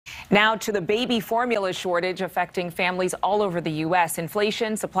Now to the baby formula shortage affecting families all over the U.S.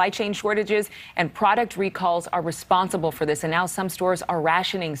 Inflation, supply chain shortages, and product recalls are responsible for this. And now some stores are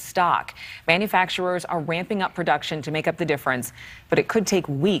rationing stock. Manufacturers are ramping up production to make up the difference, but it could take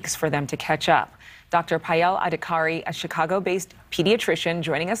weeks for them to catch up. Dr. Payal Adhikari, a Chicago-based pediatrician,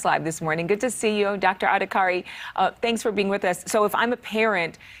 joining us live this morning. Good to see you, Dr. Adhikari. Thanks for being with us. So if I'm a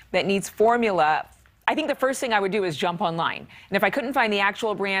parent that needs formula, I think the first thing I would do is jump online. And if I couldn't find the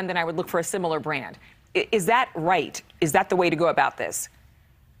actual brand, then I would look for a similar brand. Is that right? Is that the way to go about this?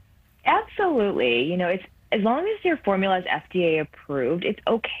 Absolutely. You know, it's as long as your formula is FDA approved, it's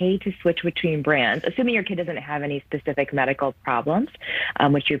okay to switch between brands, assuming your kid doesn't have any specific medical problems,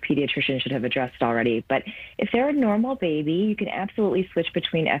 which your pediatrician should have addressed already. But if they're a normal baby, you can absolutely switch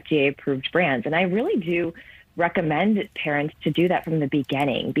between FDA approved brands. And I really do recommend parents to do that from the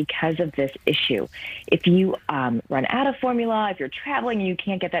beginning because of this issue. If you run out of formula, if you're traveling and you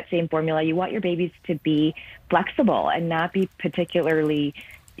can't get that same formula, you want your babies to be flexible and not be particularly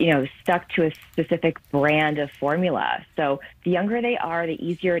stuck to a specific brand of formula. So the younger they are, the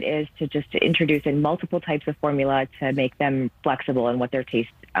easier it is to introduce in multiple types of formula to make them flexible in what their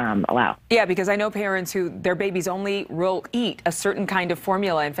tastes allow. Yeah, because I know parents who their babies only will eat a certain kind of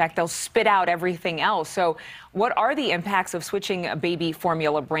formula. In fact, they'll spit out everything else. So what are the impacts of switching a baby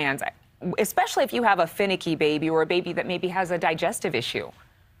formula brands, especially if you have a finicky baby or a baby that maybe has a digestive issue?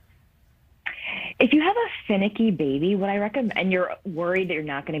 If you have a finicky baby, what I recommend, and you're worried that you're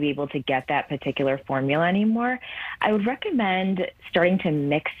not going to be able to get that particular formula anymore, I would recommend starting to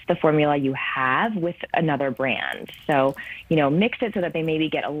mix the formula you have with another brand. So, mix it so that they maybe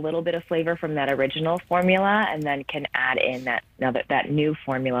get a little bit of flavor from that original formula and then can add in that new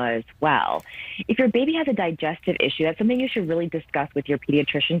formula as well. If your baby has a digestive issue, that's something you should really discuss with your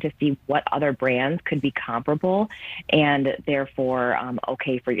pediatrician to see what other brands could be comparable and therefore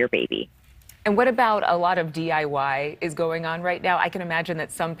okay for your baby. And what about a lot of DIY is going on right now? I can imagine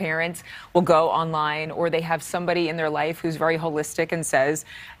that some parents will go online or they have somebody in their life who's very holistic and says,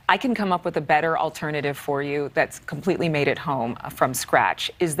 I can come up with a better alternative for you that's completely made at home from scratch.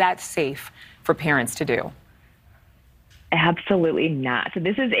 Is that safe for parents to do? Absolutely not. So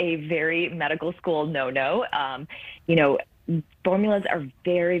this is a very medical school no-no. Formulas are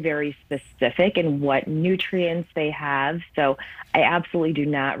very, very specific in what nutrients they have. So I absolutely do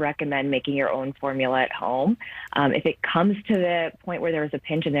not recommend making your own formula at home. If it comes to the point where there's a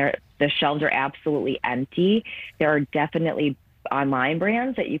pinch and the shelves are absolutely empty, there are definitely online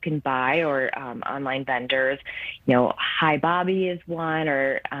brands that you can buy or online vendors. Hi Bobby is one,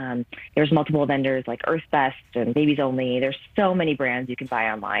 or there's multiple vendors like Earth Best and Babies Only. There's so many brands you can buy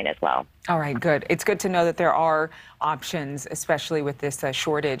online as well. All right, good. It's good to know that there are options, especially with this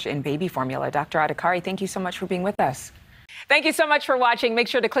shortage in baby formula. Dr. Adhikari, thank you so much for being with us. Thank you so much for watching. Make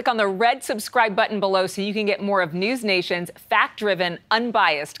sure to click on the red subscribe button below so you can get more of NewsNation's fact-driven,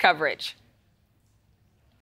 unbiased coverage.